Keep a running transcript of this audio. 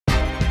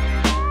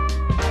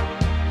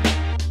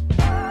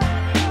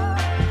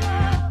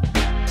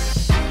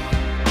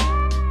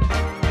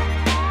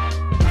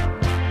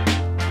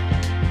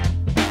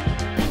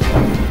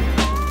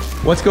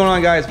What's going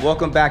on, guys?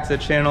 Welcome back to the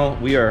channel.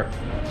 We are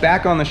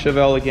back on the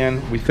Chevelle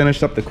again. We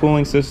finished up the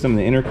cooling system,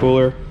 the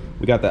intercooler.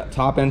 We got the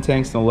top end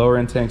tanks and the lower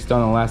end tanks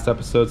done in the last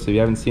episode, so if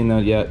you haven't seen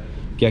that yet,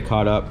 get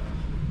caught up.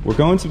 We're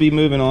going to be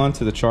moving on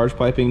to the charge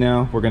piping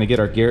now. We're going to get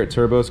our Garrett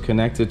turbos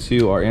connected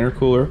to our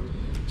intercooler.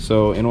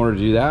 So in order to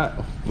do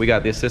that, we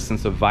got the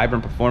assistance of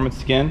Vibrant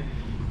Performance again.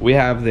 We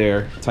have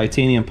their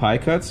titanium pie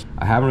cuts.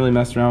 I haven't really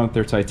messed around with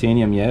their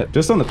titanium yet.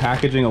 Just on the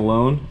packaging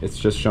alone, it's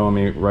just showing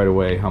me right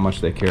away how much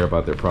they care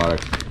about their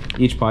product.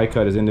 Each pie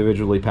cut is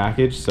individually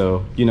packaged,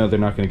 so you know they're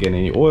not going to get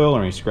any oil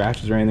or any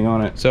scratches or anything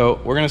on it.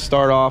 So we're going to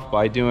start off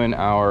by doing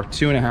our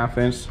 2.5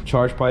 inch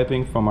charge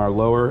piping from our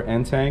lower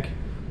end tank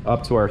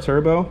up to our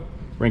turbo.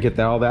 We're going to get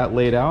all that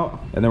laid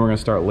out, and then we're going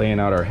to start laying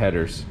out our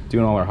headers,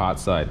 doing all our hot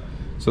side.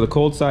 So the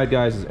cold side,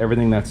 guys, is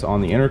everything that's on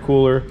the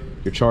intercooler,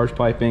 your charge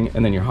piping,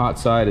 and then your hot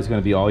side is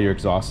going to be all your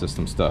exhaust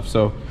system stuff.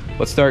 So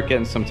let's start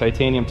getting some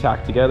titanium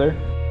tacked together.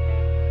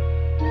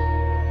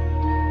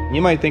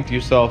 You might think to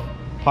yourself,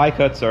 pie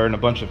cuts are in a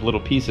bunch of little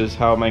pieces.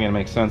 How am I going to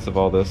make sense of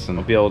all this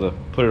and be able to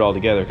put it all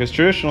together? Because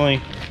traditionally,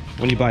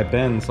 when you buy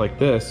bends like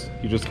this,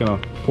 you're just going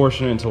to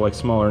portion it into like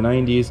smaller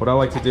 90s. What I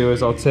like to do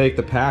is I'll take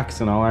the packs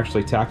and I'll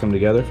actually tack them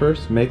together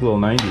first, make little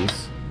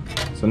 90s.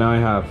 So now I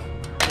have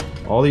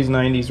all these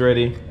 90s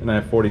ready, and I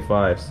have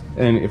 45s.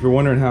 And if you're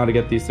wondering how to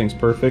get these things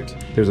perfect,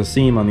 there's a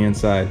seam on the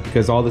inside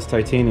because all this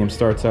titanium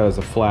starts out as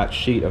a flat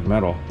sheet of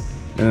metal,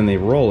 and then they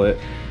roll it,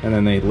 and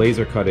then they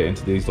laser cut it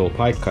into these little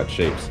pie cut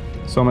shapes.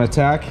 So I'm going to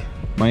tack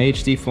my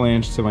HD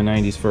flange to my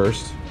 90s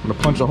first. I'm going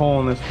to punch a hole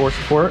in this force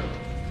support.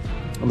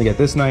 I'm going to get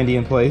this 90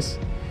 in place,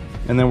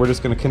 and then we're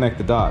just going to connect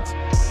the dots.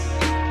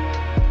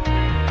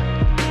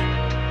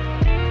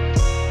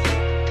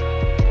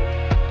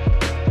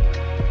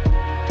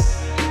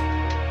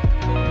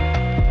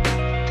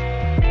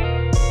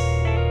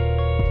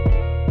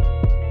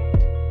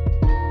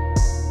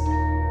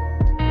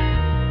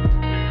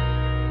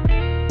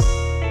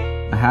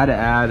 I had to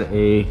add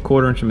a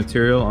 1/4 inch of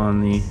material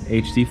on the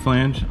HD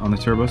flange on the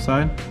turbo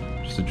side,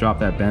 just to drop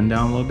that bend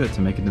down a little bit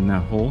to make it in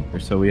that hole.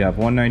 So we have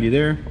one 90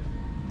 there,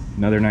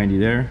 another 90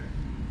 there,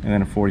 and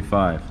then a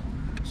 45.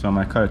 So I'm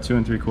gonna cut a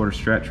 2 3/4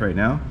 stretch right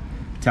now.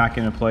 Tack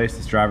it in place.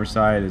 This driver's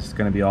side is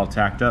gonna be all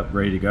tacked up,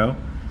 ready to go.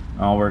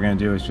 All we're gonna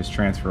do is just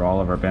transfer all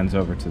of our bends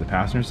over to the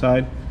passenger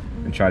side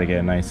and try to get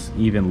a nice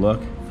even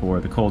look for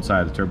the cold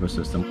side of the turbo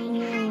system.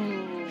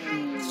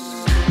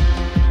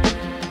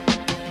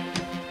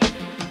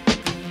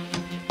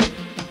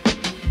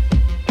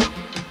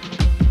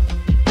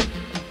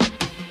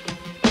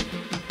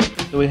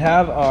 So we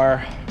have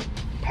our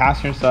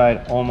passenger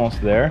side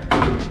almost there,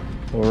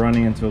 but we're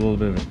running into a little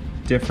bit of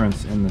a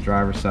difference in the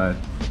driver's side.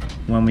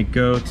 When we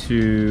go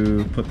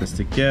to put this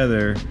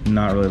together,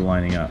 not really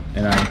lining up.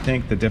 And I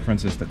think the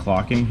difference is the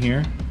clocking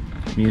here.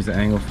 I use the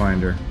angle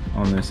finder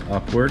on this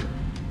upward.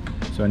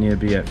 So I need to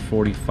be at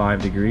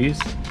 45 degrees.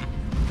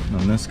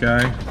 And on this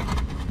guy,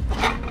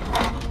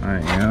 I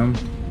am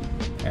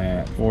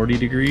at 40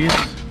 degrees.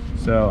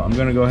 So I'm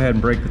gonna go ahead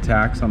and break the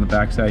tacks on the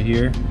backside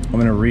here. I'm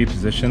gonna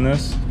reposition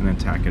this and then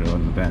tack it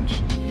on the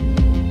bench.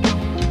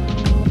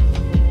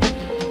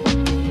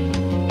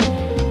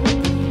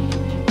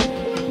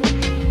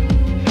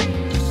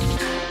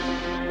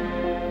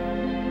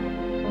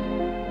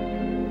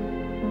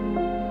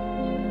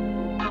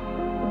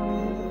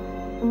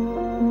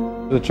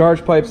 The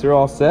charge pipes are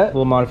all set. A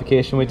little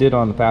modification we did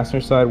on the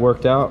passenger side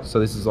worked out. So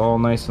this is all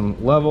nice and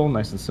level,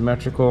 nice and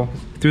symmetrical.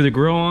 Threw the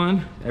grill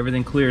on,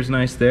 everything clears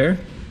nice there.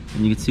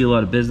 And you can see a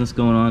lot of business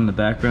going on in the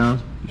background,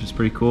 which is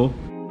pretty cool.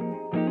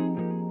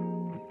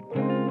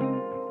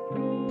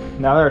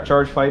 Now that our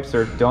charge pipes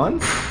are done,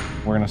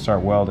 we're gonna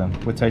start welding.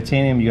 With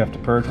titanium, you have to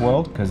purge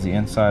weld because the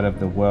inside of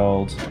the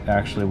weld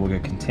actually will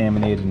get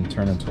contaminated and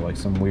turn into like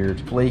some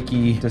weird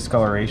flaky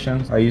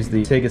discoloration. I use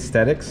the TIG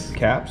Aesthetics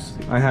caps.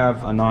 I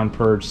have a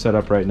non-purge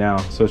setup right now,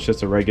 so it's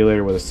just a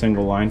regulator with a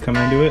single line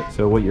coming into it.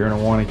 So what you're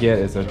gonna wanna get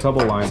is a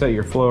double line. Set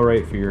your flow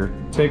rate for your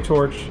TIG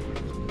torch,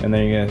 and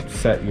then you're gonna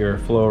set your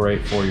flow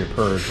rate for your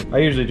purge. I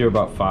usually do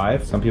about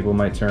 5. Some people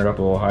might turn it up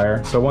a little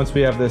higher. So once we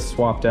have this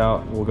swapped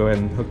out, we'll go ahead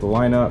and hook the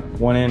line up.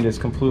 One end is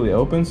completely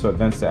open, so it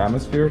vents the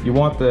atmosphere. You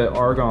want the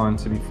argon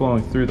to be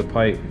flowing through the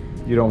pipe.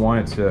 You don't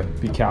want it to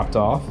be capped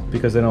off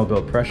because then it'll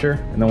build pressure.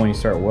 And then when you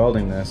start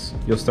welding this,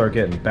 you'll start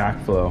getting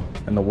backflow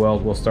and the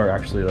weld will start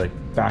actually like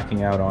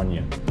backing out on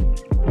you.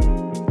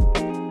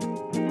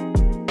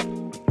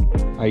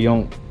 I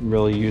don't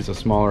really use a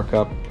smaller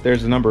cup.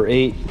 There's a number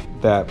 8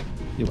 that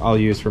I'll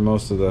use for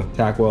most of the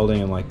tack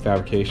welding and like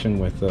fabrication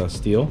with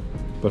steel,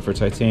 but for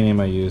titanium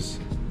I use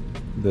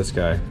this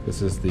guy.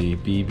 This is the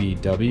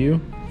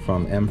BBW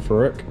from M.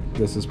 Furrick.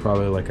 This is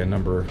probably like a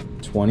number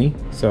 20.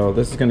 So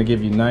this is going to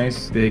give you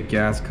nice big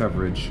gas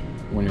coverage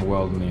when you're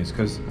welding these,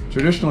 because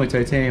traditionally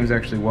titanium is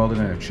actually welded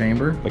in a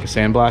chamber, like a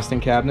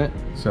sandblasting cabinet.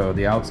 So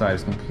the outside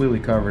is completely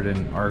covered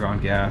in argon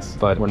gas,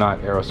 but we're not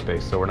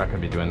aerospace, so we're not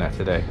going to be doing that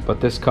today. But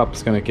this cup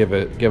is going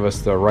to give us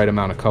the right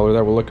amount of color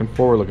that we're looking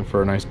for. We're looking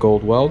for a nice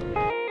gold weld.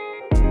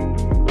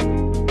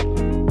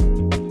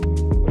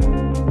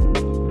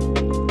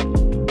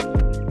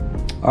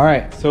 All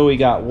right, so we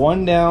got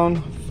 1 down,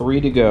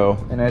 3 to go.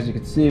 And as you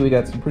can see, we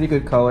got some pretty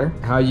good color.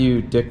 How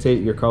you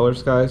dictate your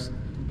colors, guys,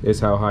 is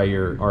how high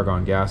your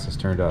argon gas is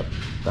turned up.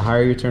 The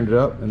higher you turned it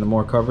up and the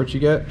more coverage you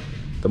get,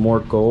 the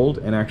more gold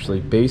and actually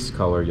base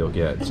color you'll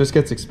get. It just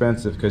gets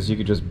expensive because you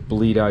could just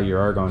bleed out your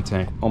argon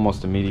tank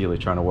almost immediately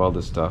trying to weld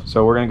this stuff.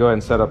 So we're gonna go ahead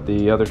and set up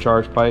the other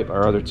charge pipe,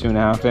 our other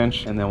 2.5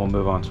 inch, and then we'll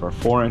move on to our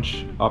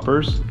 4-inch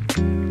uppers.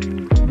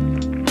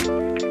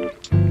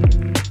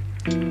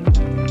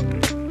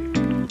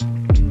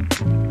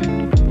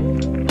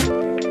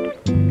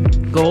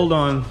 Gold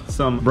on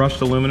some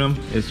brushed aluminum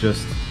is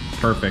just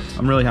perfect.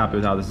 I'm really happy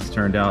with how this has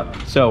turned out.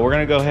 So we're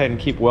gonna go ahead and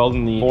keep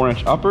welding the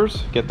 4-inch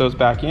uppers, get those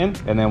back in,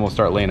 and then we'll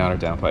start laying out our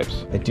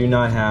downpipes. I do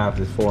not have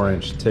the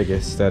 4-inch TIG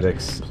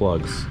Aesthetics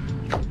plugs.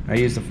 I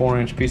used a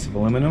 4-inch piece of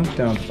aluminum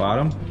down at the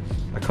bottom.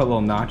 I cut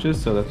little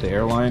notches so that the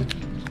air line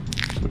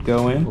would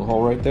go in, a little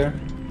hole right there.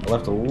 I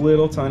left a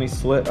little tiny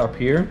slit up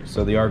here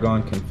so the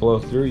argon can flow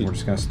through. We're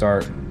just gonna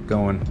start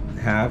going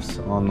halves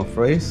on the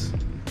face,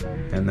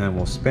 and then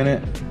we'll spin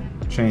it,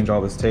 change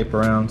all this tape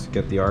around,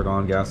 get the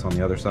argon gas on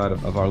the other side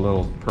of our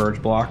little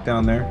purge block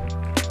down there.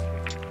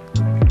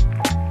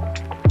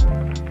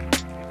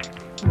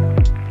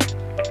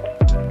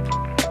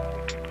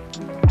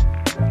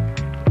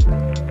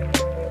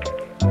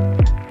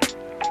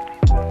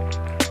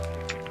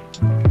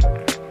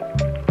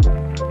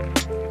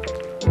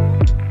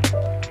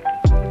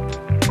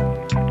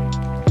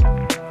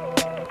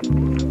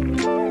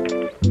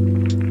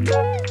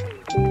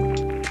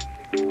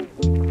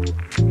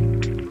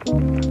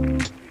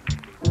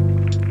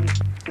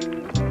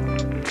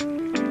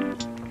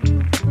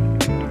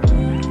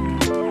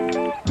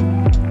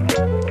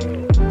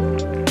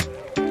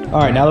 All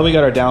right, now that we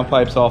got our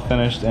downpipes all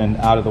finished and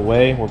out of the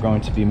way, we're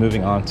going to be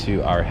moving on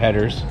to our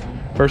headers.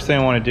 First thing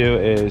I want to do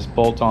is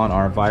bolt on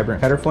our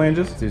vibrant header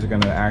flanges. These are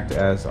going to act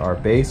as our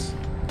base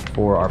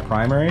for our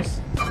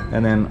primaries,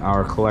 and then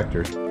our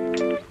collectors.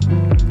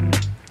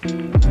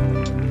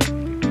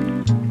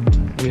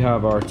 We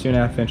have our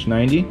 2.5 inch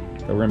 90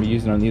 that we're going to be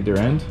using on either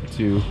end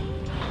to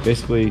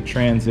basically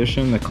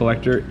transition the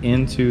collector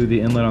into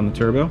the inlet on the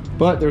turbo.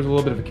 But there's a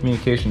little bit of a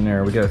communication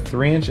there. We got a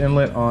 3-inch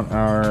inlet on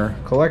our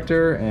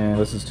collector, and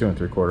this is 2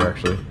 3/4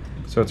 actually.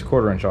 So it's a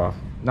 1/4 inch off.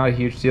 Not a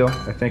huge deal.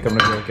 I think I'm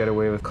gonna get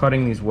away with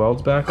cutting these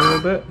welds back a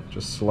little bit,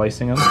 just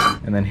slicing them,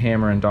 and then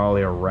hammer and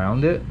dolly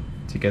around it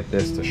to get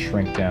this to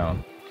shrink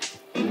down.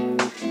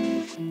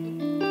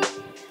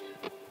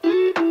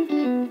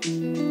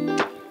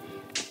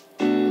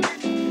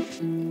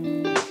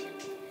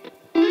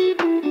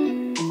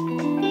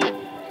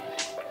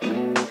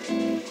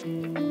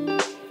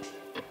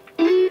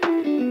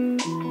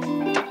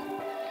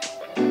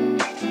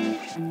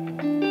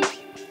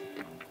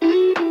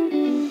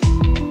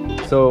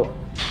 So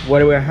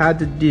what I had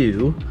to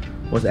do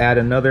was add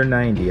another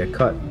 90. I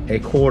cut a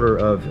 1/4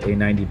 of a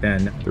 90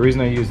 bend. The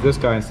reason I use this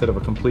guy instead of a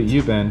complete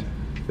U-bend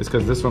is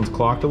because this one's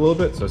clocked a little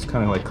bit, so it's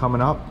kind of like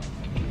coming up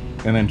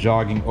and then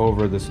jogging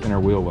over this inner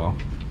wheel well.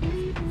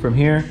 From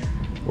here,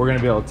 we're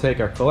gonna be able to take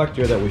our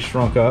collector that we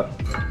shrunk up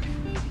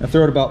and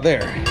throw it about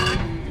there.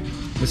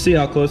 Let's see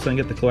how close I can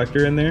get the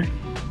collector in there,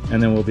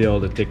 and then we'll be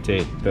able to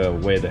dictate the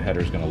way the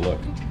header's gonna look.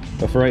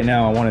 But for right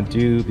now, I wanna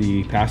do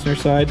the passenger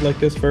side like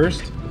this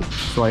first.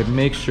 So I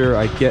make sure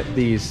I get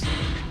these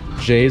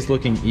J's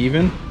looking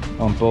even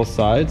on both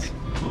sides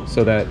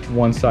so that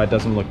one side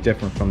doesn't look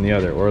different from the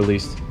other, or at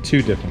least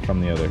too different from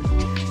the other.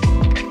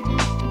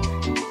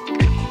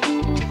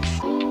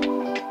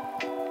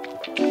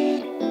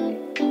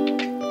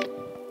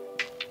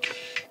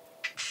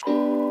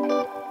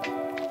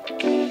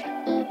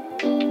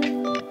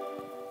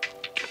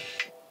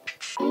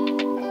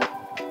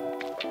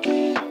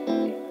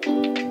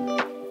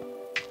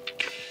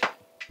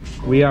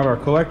 We have our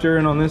collector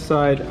in on this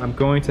side. I'm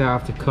going to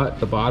have to cut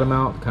the bottom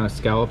out, kind of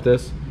scallop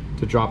this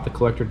to drop the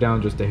collector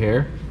down just a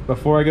hair.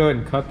 Before I go ahead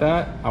and cut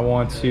that, I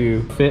want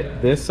to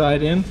fit this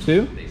side in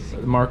too.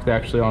 Mark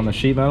actually on the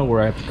sheet metal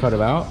where I have to cut it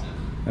out,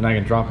 and I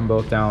can drop them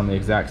both down the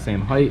exact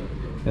same height,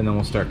 and then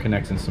we'll start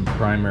connecting some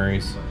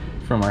primaries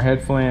from our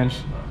head flange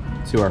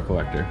to our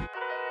collector.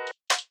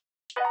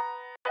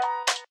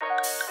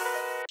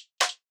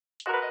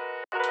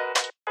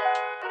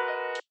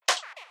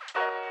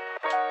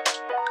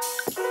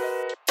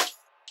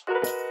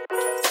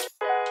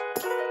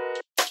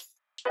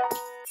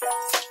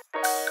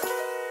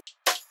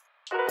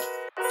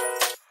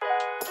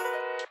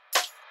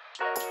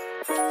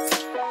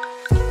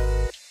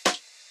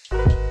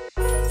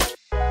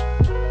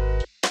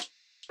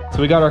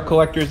 So we got our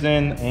collectors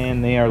in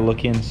and they are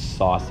looking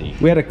saucy.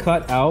 We had to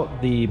cut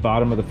out the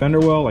bottom of the fender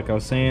well, like I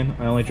was saying.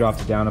 I only dropped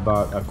it down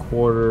about a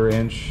 1/4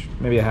 inch,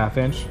 maybe a 1/2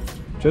 inch,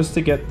 just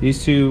to get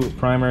these two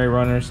primary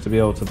runners to be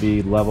able to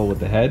be level with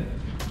the head.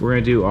 We're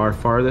gonna do our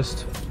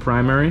farthest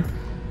primary,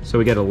 so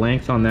we get a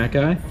length on that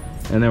guy,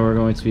 and then we're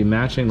going to be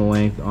matching the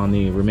length on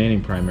the remaining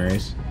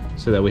primaries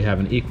so that we have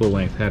an equal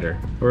length header,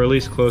 or at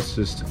least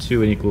closest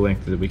to an equal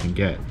length that we can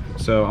get.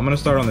 So I'm gonna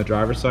start on the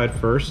driver's side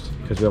first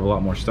because we have a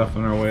lot more stuff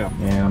in our way,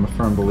 and I'm a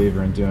firm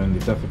believer in doing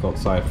the difficult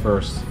side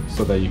first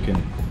so that you can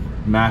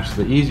match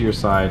the easier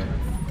side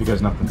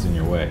because nothing's in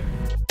your way.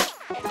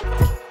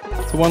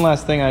 So one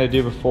last thing I had to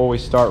do before we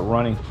start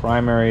running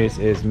primaries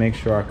is make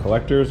sure our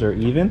collectors are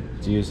even.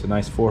 To use a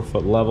nice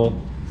 4-foot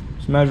level.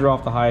 Just measure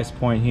off the highest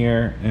point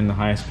here and the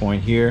highest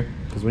point here.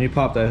 Because when you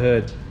pop that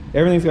hood,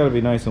 everything's got to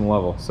be nice and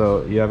level.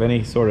 So you have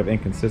any sort of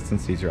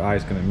inconsistencies, your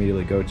eye's going to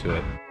immediately go to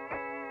it.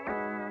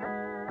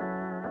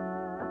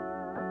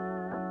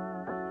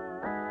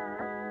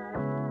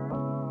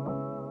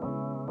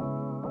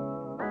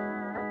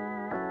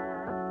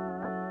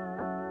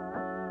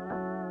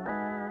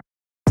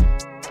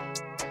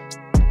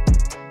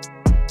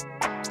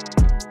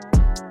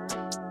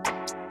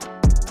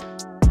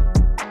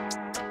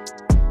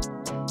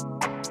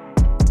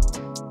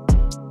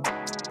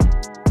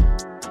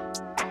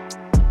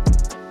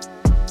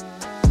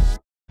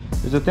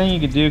 There's a thing you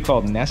can do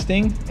called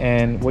nesting,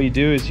 and what you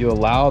do is you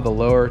allow the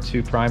lower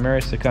 2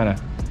 primaries to kind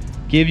of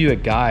give you a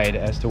guide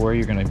as to where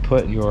you're going to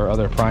put your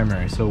other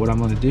primary. So what I'm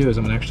going to do is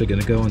I'm actually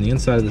going to go on the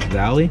inside of this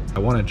valley. I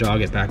want to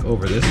jog it back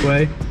over this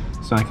way,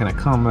 so I kind of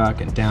come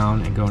back and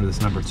down and go into this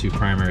number 2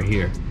 primary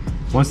here.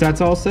 Once that's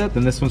all set,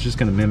 then this one's just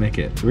going to mimic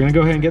it. We're going to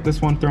go ahead and get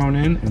this one thrown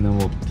in, and then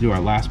we'll do our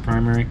last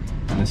primary,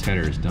 and this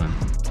header is done.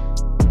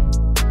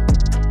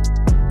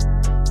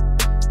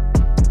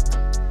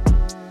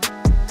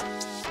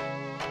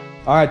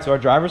 All right, so our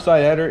driver's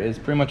side header is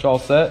pretty much all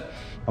set.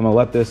 I'm gonna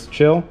let this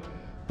chill.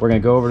 We're gonna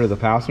go over to the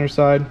passenger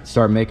side,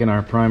 start making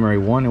our primary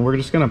 1, and we're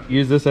just gonna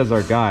use this as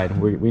our guide.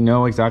 We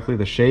know exactly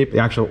the shape, the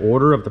actual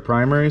order of the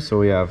primaries. So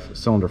we have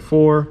cylinder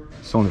 4,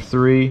 cylinder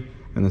 3,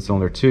 and then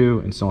cylinder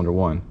 2 and cylinder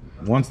 1.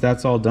 Once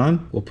that's all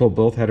done, we'll pull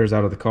both headers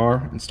out of the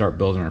car and start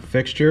building our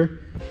fixture.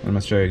 I'm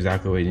gonna show you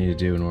exactly what you need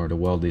to do in order to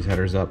weld these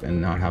headers up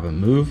and not have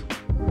them move.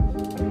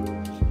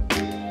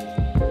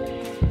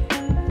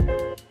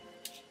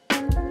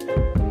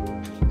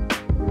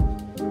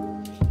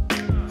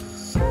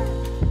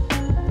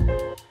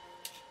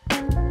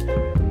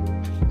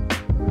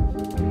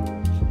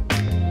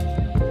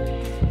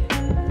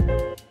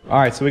 All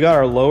right, so we got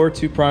our lower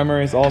 2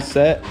 primaries all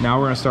set. Now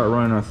we're gonna start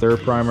running our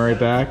 3rd primary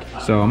back.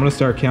 So I'm gonna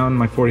start counting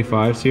my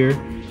 45s here,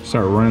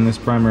 start running this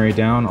primary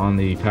down on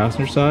the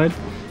passenger side,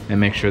 and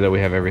make sure that we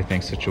have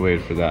everything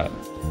situated for that.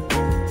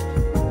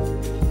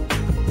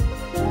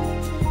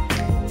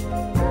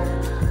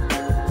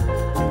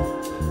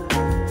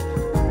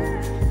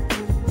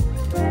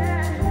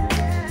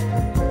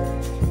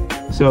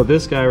 So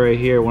this guy right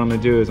here, what I'm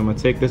gonna do is I'm gonna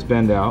take this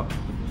bend out.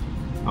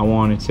 I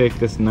want to take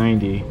this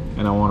 90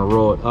 and I want to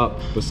roll it up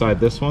beside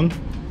this one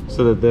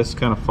so that this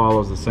kind of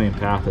follows the same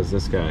path as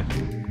this guy.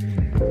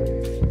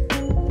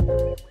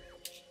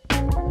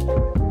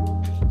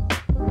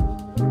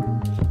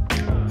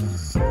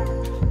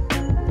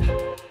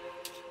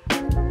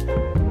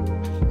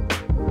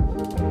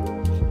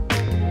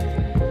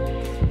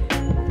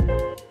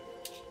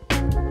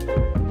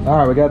 All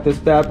right, we got this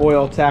bad boy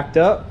all tacked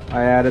up.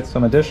 I added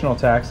some additional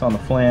tacks on the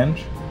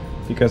flange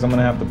because I'm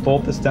gonna have to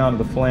bolt this down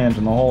to the flange,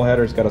 and the whole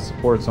header's got to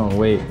support its own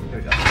weight.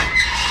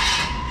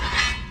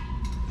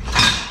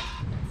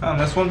 Found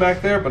this one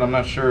back there, but I'm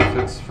not sure if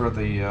it's for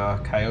the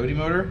Coyote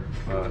motor,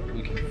 but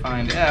we can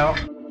find out.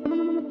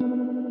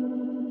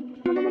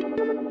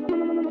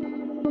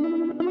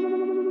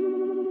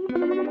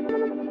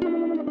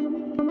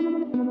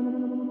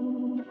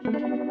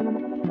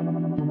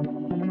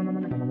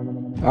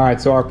 All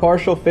right, so our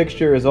partial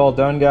fixture is all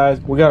done,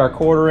 guys. We got our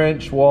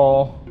 1/4-inch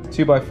wall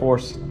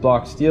 2x4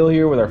 block steel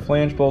here with our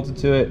flange bolted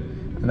to it,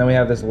 and then we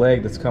have this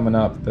leg that's coming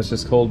up that's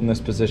just holding this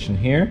position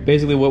here.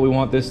 Basically what we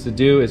want this to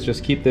do is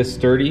just keep this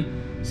sturdy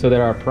so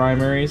that our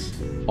primaries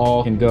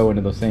all can go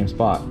into the same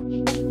spot.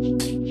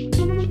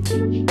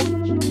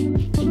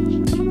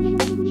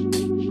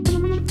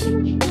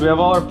 So we have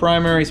all our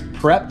primaries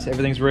prepped,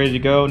 everything's ready to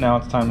go. Now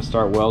it's time to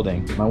start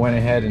welding. I went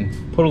ahead and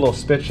put a little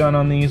spit shine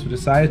on these. We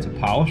decided to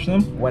polish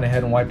them. Went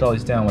ahead and wiped all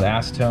these down with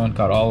acetone,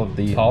 got all of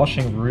the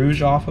polishing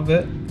rouge off of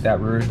it. That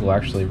rouge will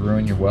actually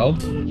ruin your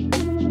weld.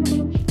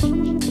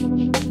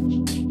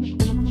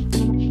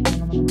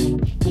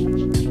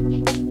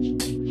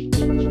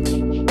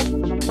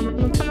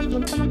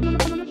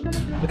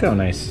 Look how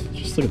nice,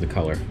 just look at the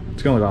color.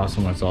 It's gonna look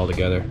awesome when it's all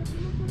together.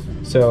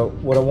 So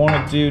what I want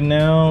to do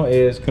now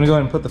is gonna go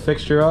ahead and put the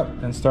fixture up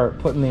and start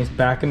putting these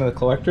back into the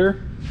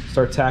collector.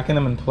 Start tacking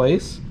them in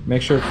place.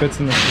 Make sure it fits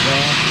in the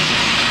Chevelle.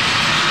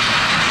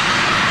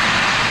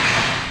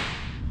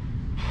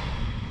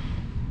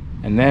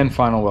 And then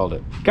final weld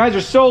it. Guys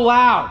are so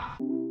loud.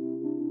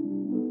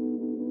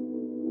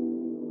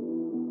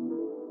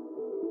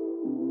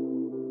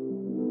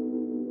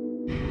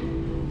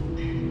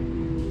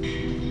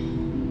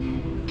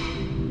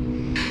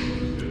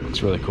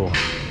 It's really cool.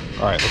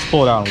 All right, let's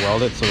pull it out and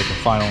weld it so we can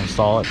finally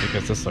install it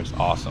because this looks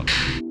awesome.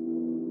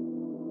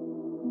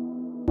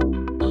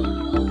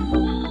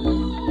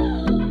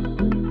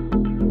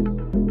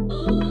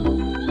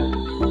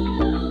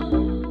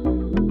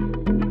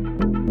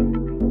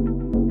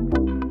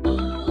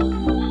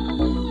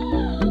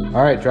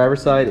 All right,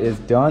 driver's side is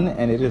done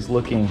and it is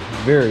looking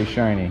very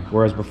shiny.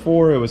 Whereas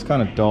before it was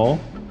kind of dull,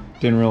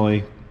 didn't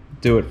really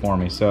do it for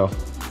me. So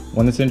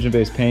When this engine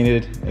bay is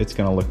painted, it's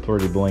gonna look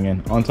pretty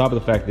blinging. On top of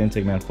the fact the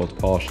intake manifold's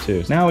polished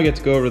too. So now we get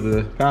to go over to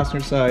the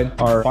passenger side.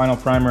 Our final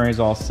primary is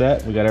all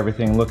set. We got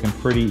everything looking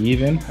pretty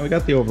even. And we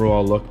got the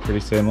overall look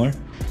pretty similar.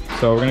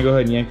 So we're gonna go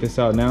ahead and yank this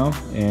out now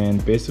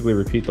and basically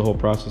repeat the whole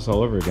process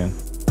all over again.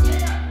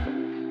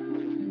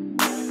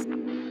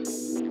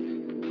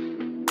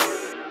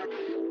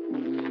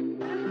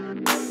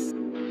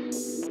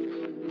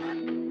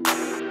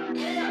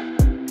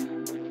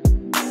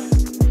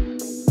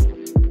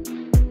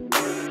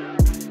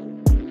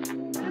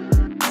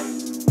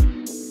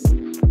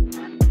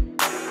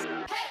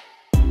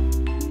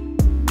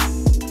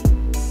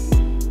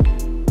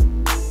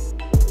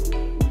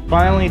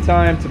 Finally,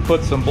 time to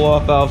put some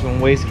blow-off valves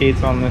and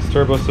wastegates on this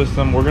turbo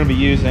system. We're going to be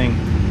using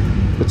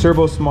the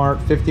Turbosmart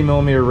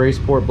 50mm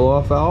raceport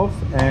blow-off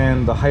valve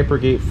and the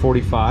Hypergate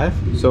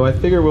 45. So I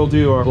figure we'll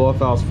do our blow-off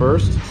valves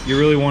first. You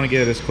really want to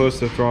get it as close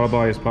to the throttle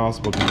body as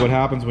possible, because what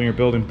happens when you're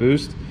building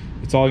boost,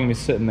 it's all going to be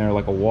sitting there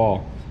like a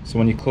wall. So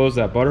when you close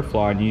that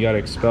butterfly and you got to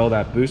expel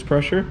that boost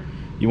pressure,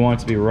 you want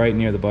it to be right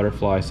near the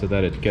butterfly so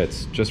that it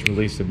gets just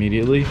released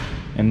immediately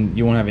and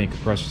you won't have any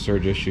compressor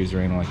surge issues or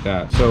anything like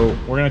that. So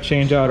we're going to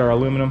change out our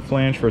aluminum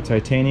flange for a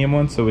titanium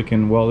one so we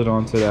can weld it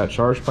onto that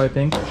charge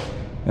piping.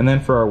 And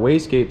then for our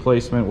wastegate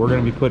placement, we're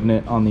going to be putting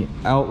it on the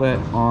outlet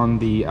on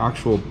the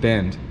actual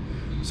bend.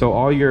 So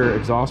all your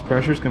exhaust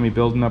pressure is going to be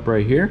building up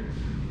right here,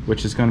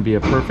 which is going to be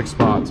a perfect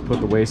spot to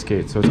put the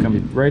wastegate. So it's going to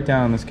be right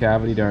down in this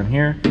cavity down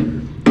here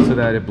so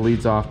that it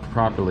bleeds off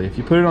properly. If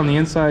you put it on the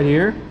inside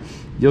here,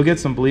 you'll get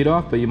some bleed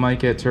off, but you might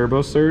get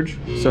turbo surge.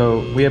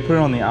 So we have put it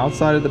on the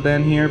outside of the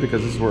bend here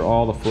because this is where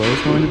all the flow is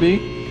going to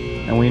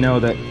be. And we know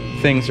that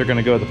things are going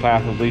to go the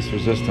path of least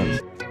resistance.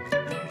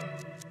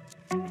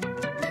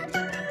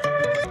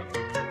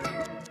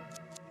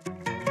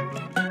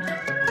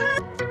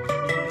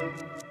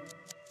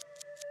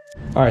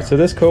 All right, so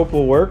this cope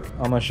will work.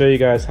 I'm going to show you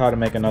guys how to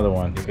make another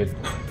one. You could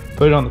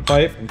put it on the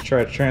pipe and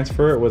try to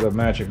transfer it with a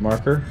magic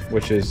marker,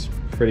 which is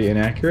pretty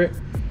inaccurate.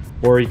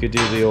 Or you could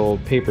do the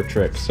old paper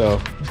trick.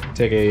 So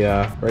take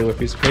a regular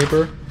piece of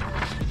paper,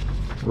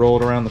 roll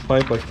it around the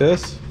pipe like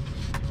this,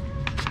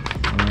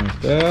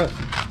 like that,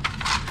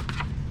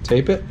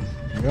 tape it,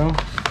 there we go.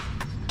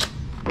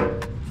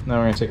 Now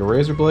we're gonna take a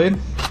razor blade,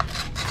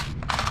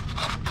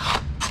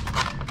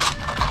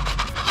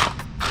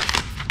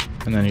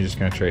 and then you're just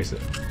gonna trace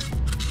it.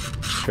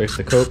 Trace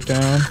the cope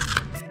down,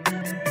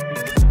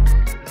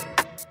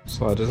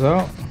 slide this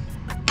out,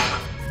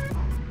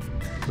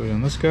 put it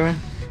on this guy.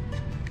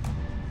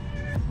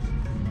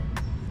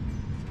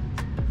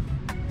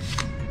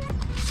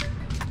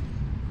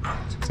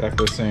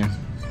 Exactly the same.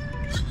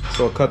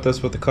 So I'll cut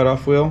this with the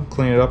cutoff wheel,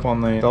 clean it up on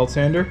the belt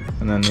sander,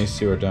 and then these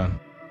two are done.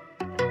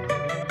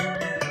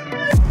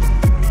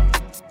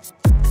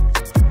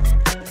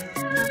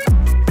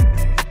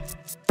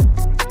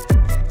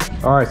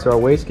 Alright, so our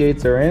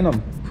wastegates are in.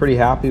 I'm pretty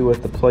happy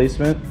with the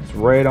placement. It's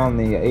right on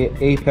the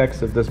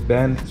apex of this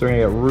bend. So we're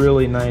gonna get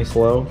really nice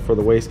flow for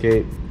the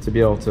wastegate to be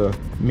able to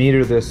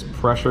meter this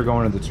pressure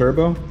going into the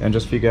turbo. And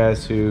just for you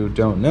guys who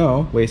don't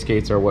know,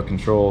 wastegates are what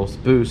controls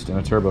boost in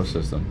a turbo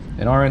system.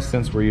 In our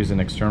instance, we're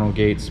using external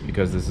gates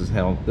because this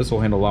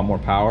will handle a lot more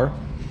power,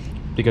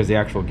 because the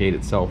actual gate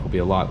itself will be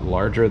a lot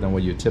larger than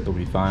what you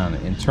typically find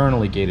on an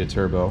internally gated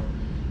turbo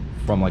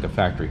from like a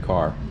factory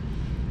car.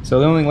 So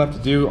the only thing left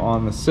to do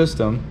on the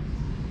system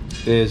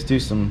is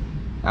do some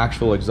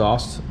actual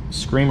exhaust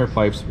screamer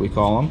pipes, we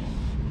call them,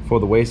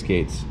 for the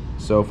wastegates.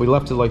 So if we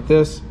left it like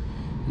this,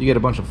 you get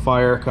a bunch of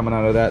fire coming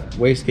out of that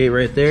wastegate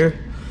right there,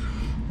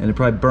 and it'll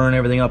probably burn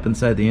everything up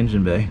inside the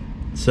engine bay.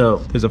 So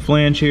there's a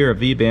flange here, a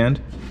V-band,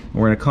 and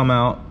we're gonna come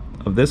out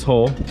of this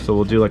hole. So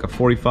we'll do like a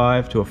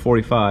 45 to a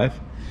 45,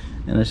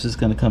 and it's just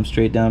gonna come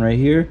straight down right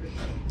here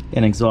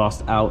and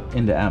exhaust out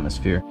into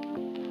atmosphere.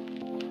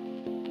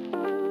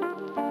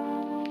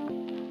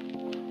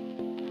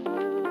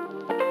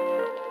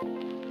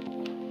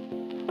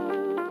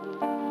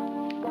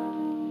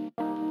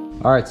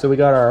 All right, so we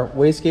got our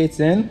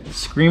wastegates in.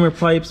 Screamer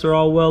pipes are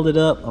all welded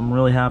up. I'm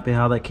really happy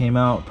how that came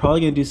out.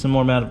 Probably gonna do some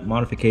more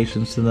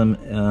modifications to them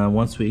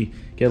once we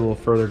get a little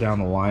further down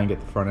the line, get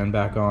the front end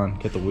back on,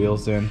 get the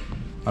wheels in.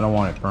 I don't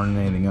want it burning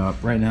anything up.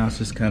 Right now it's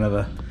just kind of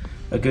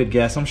a good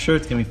guess. I'm sure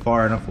it's gonna be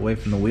far enough away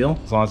from the wheel.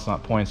 As long as it's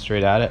not pointing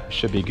straight at it, it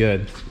should be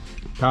good.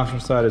 Passenger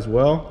side as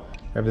well.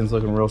 Everything's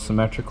looking real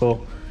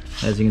symmetrical.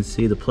 As you can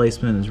see, the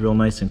placement is real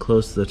nice and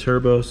close to the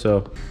turbo.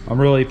 So I'm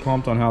really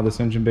pumped on how this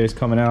engine bay is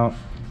coming out.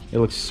 It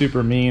looks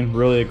super mean,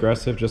 really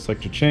aggressive, just like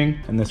Cha-Ching.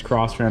 And this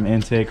cross ram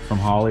intake from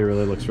Holley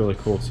really looks really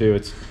cool too.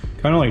 It's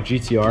kind of like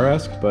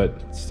GTR-esque,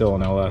 but still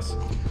an LS.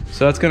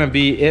 So that's gonna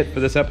be it for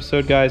this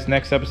episode, guys.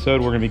 Next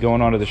episode, we're gonna be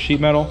going on to the sheet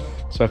metal.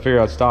 So I figured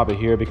I'd stop it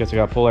here because I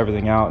gotta pull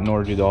everything out in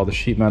order to do all the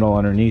sheet metal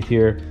underneath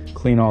here,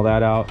 clean all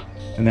that out.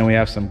 And then we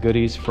have some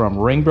goodies from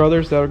Ring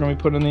Brothers that are gonna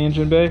be put in the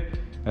engine bay,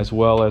 as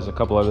well as a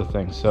couple other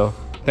things. So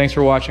thanks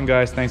for watching,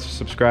 guys. Thanks for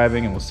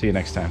subscribing, and we'll see you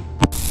next time.